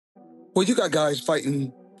Well, you got guys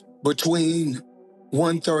fighting between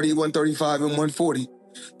 130, 135, and 140.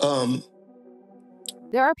 Um,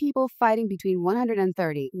 There are people fighting between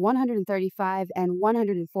 130, 135, and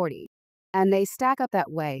 140, and they stack up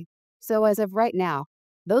that way. So as of right now,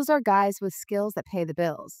 those are guys with skills that pay the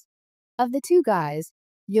bills. Of the two guys,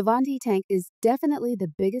 Gervanto Tank is definitely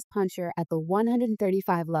the biggest puncher at the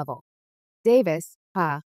 135 level. Davis,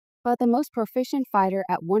 but the most proficient fighter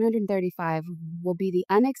at 135 will be the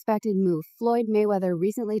unexpected move Floyd Mayweather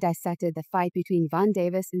recently dissected the fight between Von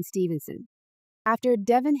Davis and Stevenson. After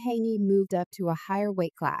Devin Haney moved up to a higher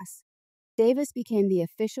weight class, Davis became the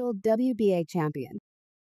official WBA champion.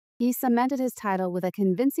 He cemented his title with a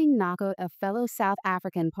convincing knockout of fellow South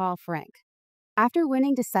African Paul Frank. After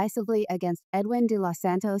winning decisively against Edwin de los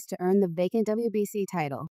Santos to earn the vacant WBC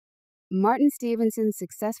title, Martin Stevenson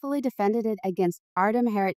successfully defended it against Artem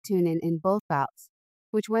Harit-Tunin in both bouts,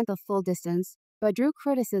 which went the full distance, but drew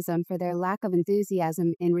criticism for their lack of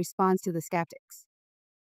enthusiasm in response to the skeptics.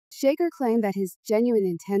 Shaker claimed that his genuine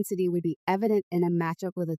intensity would be evident in a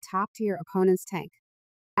matchup with a top-tier opponent's Tank,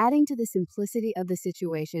 adding to the simplicity of the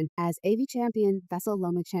situation as AV champion Vasyl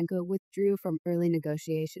Lomachenko withdrew from early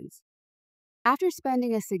negotiations. After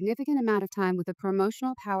spending a significant amount of time with the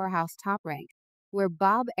promotional powerhouse Top Rank, where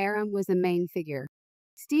Bob Arum was the main figure,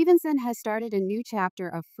 Stevenson has started a new chapter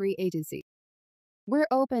of free agency. We're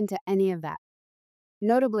open to any of that.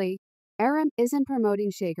 Notably, Arum isn't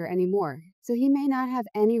promoting Shaker anymore, so he may not have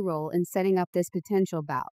any role in setting up this potential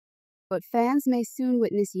bout. But fans may soon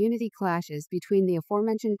witness unity clashes between the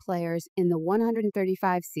aforementioned players in the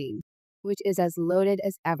 135 scene, which is as loaded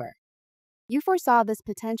as ever. You foresaw this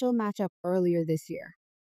potential matchup earlier this year.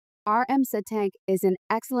 RM said Tank is an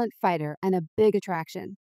excellent fighter and a big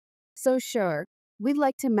attraction. So sure, we'd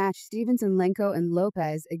like to match Stevenson, Lenko, and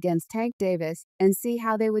Lopez against Tank Davis and see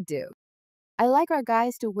how they would do. I like our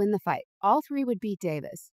guys to win the fight. All three would beat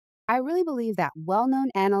Davis. I really believe that well-known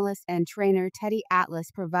analyst and trainer Teddy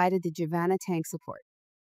Atlas provided the Gervanto Tank support.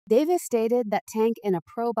 Davis stated that Tank in a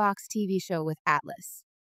Pro Box TV show with Atlas.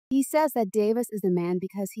 He says that Davis is the man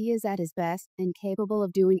because he is at his best and capable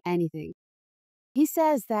of doing anything. He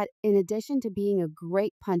says that in addition to being a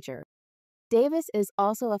great puncher, Davis is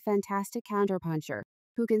also a fantastic counterpuncher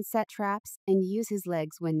who can set traps and use his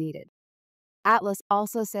legs when needed. Atlas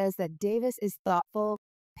also says that Davis is thoughtful,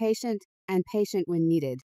 patient, and patient when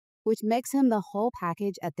needed, which makes him the whole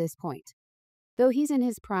package at this point. Though he's in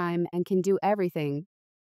his prime and can do everything,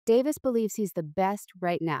 Davis believes he's the best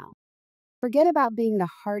right now. Forget about being the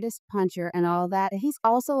hardest puncher and all that, he's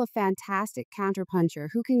also a fantastic counterpuncher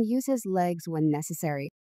who can use his legs when necessary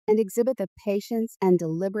and exhibit the patience and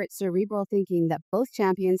deliberate cerebral thinking that both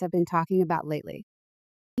champions have been talking about lately.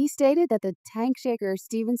 He stated that the Tank Shaker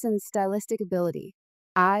Stevenson's stylistic ability,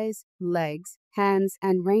 eyes, legs, hands,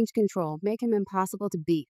 and range control make him impossible to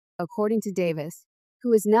beat, according to Davis,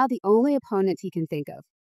 who is now the only opponent he can think of.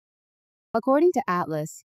 According to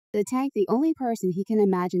Atlas, the Tank, the only person he can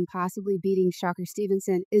imagine possibly beating Shocker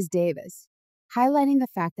Stevenson is Davis, highlighting the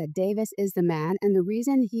fact that Davis is the man and the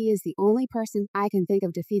reason he is the only person I can think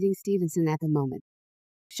of defeating Stevenson at the moment.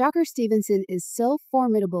 Shocker Stevenson is so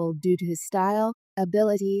formidable due to his style,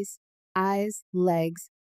 abilities, eyes, legs,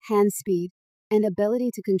 hand speed, and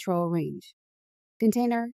ability to control range.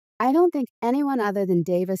 Container, I don't think anyone other than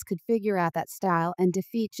Davis could figure out that style and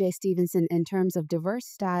defeat Jay Stevenson in terms of diverse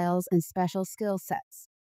styles and special skill sets.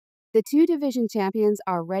 The two division champions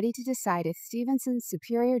are ready to decide if Stevenson's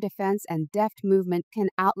superior defense and deft movement can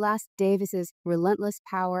outlast Davis's relentless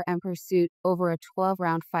power and pursuit over a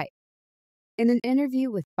 12-round fight. In an interview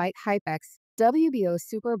with Fight HypeX, WBO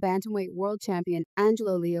Super Bantamweight World Champion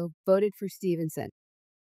Angelo Leo voted for Stevenson.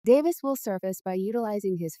 Davis will surface by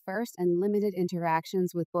utilizing his first and limited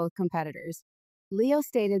interactions with both competitors. Leo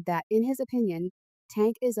stated that, in his opinion,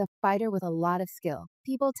 Tank is a fighter with a lot of skill.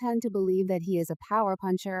 People tend to believe that he is a power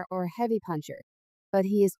puncher or heavy puncher, but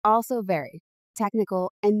he is also very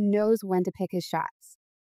technical and knows when to pick his shots.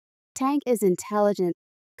 Tank is intelligent,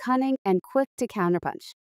 cunning, and quick to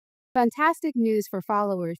counterpunch. Fantastic news for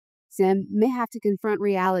followers. Zim may have to confront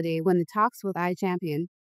reality when the talks with champion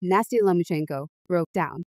Nasty Lomachenko broke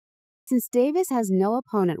down. Since Davis has no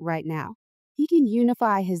opponent right now, he can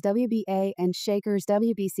unify his WBA and Shaker's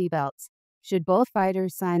WBC belts should both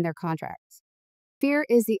fighters sign their contracts. Fear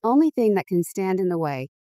is the only thing that can stand in the way,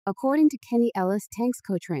 according to Kenny Ellis, Tank's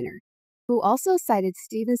co-trainer, who also cited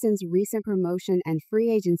Stevenson's recent promotion and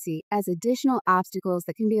free agency as additional obstacles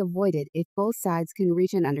that can be avoided if both sides can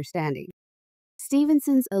reach an understanding.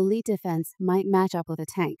 Stevenson's elite defense might match up with a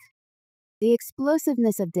Tank. The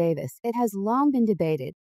explosiveness of Davis, it has long been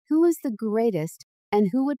debated who is the greatest and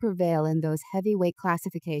who would prevail in those heavyweight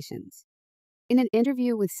classifications. In an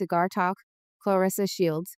interview with Cigar Talk, Clarissa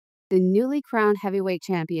Shields, the newly crowned heavyweight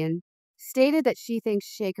champion, stated that she thinks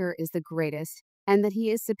Shaker is the greatest and that he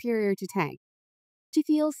is superior to Tank. She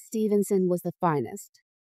feels Stevenson was the finest.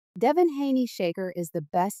 Devin Haney Shaker is the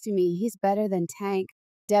best to me. He's better than Tank,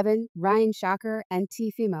 Devin, Ryan Shaker, and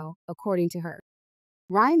Tifimo, according to her.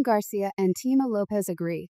 Ryan Garcia and Tima Lopez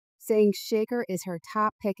agree, saying Shaker is her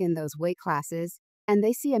top pick in those weight classes, and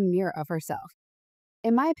they see a mirror of herself.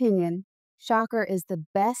 In my opinion, Shaker is the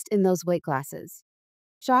best in those weight classes.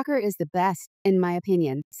 Shaker is the best, in my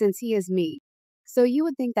opinion, since he is me. So you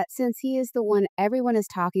would think that since he is the one everyone is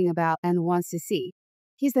talking about and wants to see,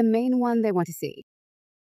 he's the main one they want to see.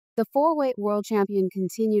 The four-weight world champion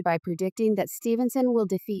continued by predicting that Stevenson will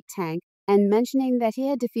defeat Tank and mentioning that he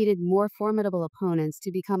had defeated more formidable opponents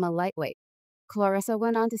to become a lightweight. Clarissa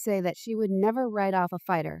went on to say that she would never write off a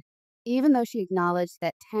fighter, even though she acknowledged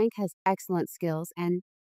that Tank has excellent skills and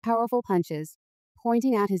powerful punches,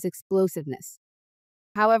 pointing out his explosiveness.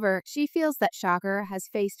 However, she feels that Shaker has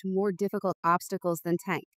faced more difficult obstacles than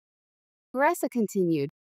Tank. Clarissa continued,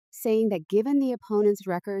 saying that given the opponent's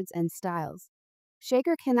records and styles,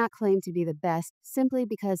 Shaker cannot claim to be the best simply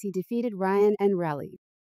because he defeated Ryan and Relly.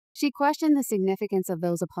 She questioned the significance of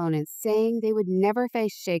those opponents, saying they would never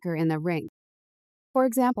face Shaker in the ring. For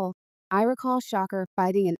example, I recall Shaker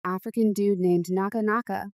fighting an African dude named Naka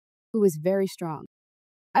Naka, who was very strong.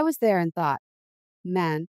 I was there and thought,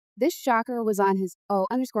 man, this Shaker was on his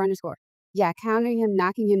yeah, countering him,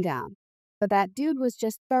 knocking him down. But that dude was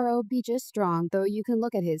just thorough, be just strong, though you can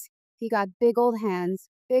look at he got big old hands,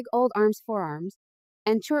 big old arms, forearms.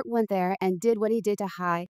 And Short went there and did what he did to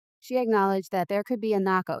High. She acknowledged that there could be a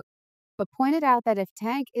knockout, but pointed out that if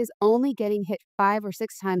Tank is only getting hit 5 or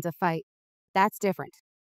 6 times a fight, that's different.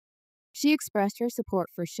 She expressed her support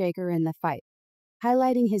for Shaker in the fight,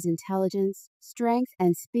 highlighting his intelligence, strength,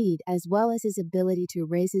 and speed, as well as his ability to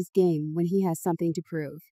raise his game when he has something to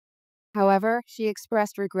prove. However, she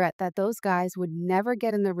expressed regret that those guys would never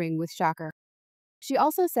get in the ring with Shaker. She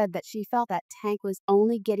also said that she felt that Tank was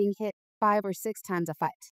only getting hit 5 or 6 times a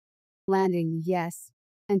fight. Landing, yes.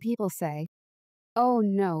 And people say, oh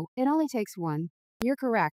no, it only takes one. You're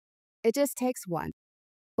correct. It just takes one.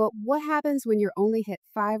 But what happens when you're only hit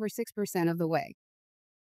 5 or 6% of the way?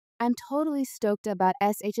 I'm totally stoked about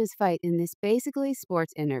SH's fight in this basically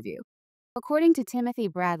sports interview. According to Timothy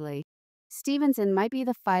Bradley, Stevenson might be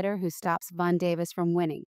the fighter who stops Von Davis from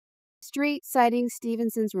winning. Street citing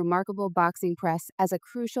Stevenson's remarkable boxing press as a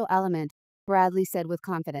crucial element, Bradley said with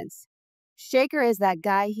confidence. Shaker is that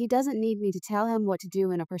guy. He doesn't need me to tell him what to do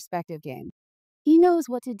in a perspective game. He knows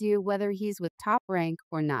what to do whether he's with top rank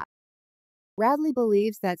or not. Bradley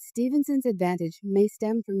believes that Stevenson's advantage may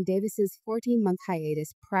stem from Davis's 14-month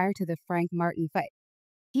hiatus prior to the Frank Martin fight.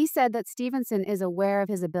 He said that Stevenson is aware of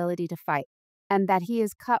his ability to fight and that he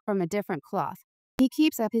is cut from a different cloth. He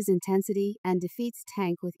keeps up his intensity and defeats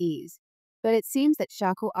Tank with ease. But it seems that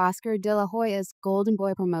Shaco Oscar De La Hoya's Golden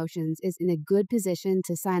Boy Promotions is in a good position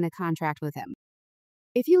to sign a contract with him.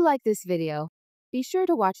 If you like this video, be sure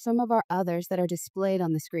to watch some of our others that are displayed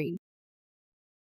on the screen.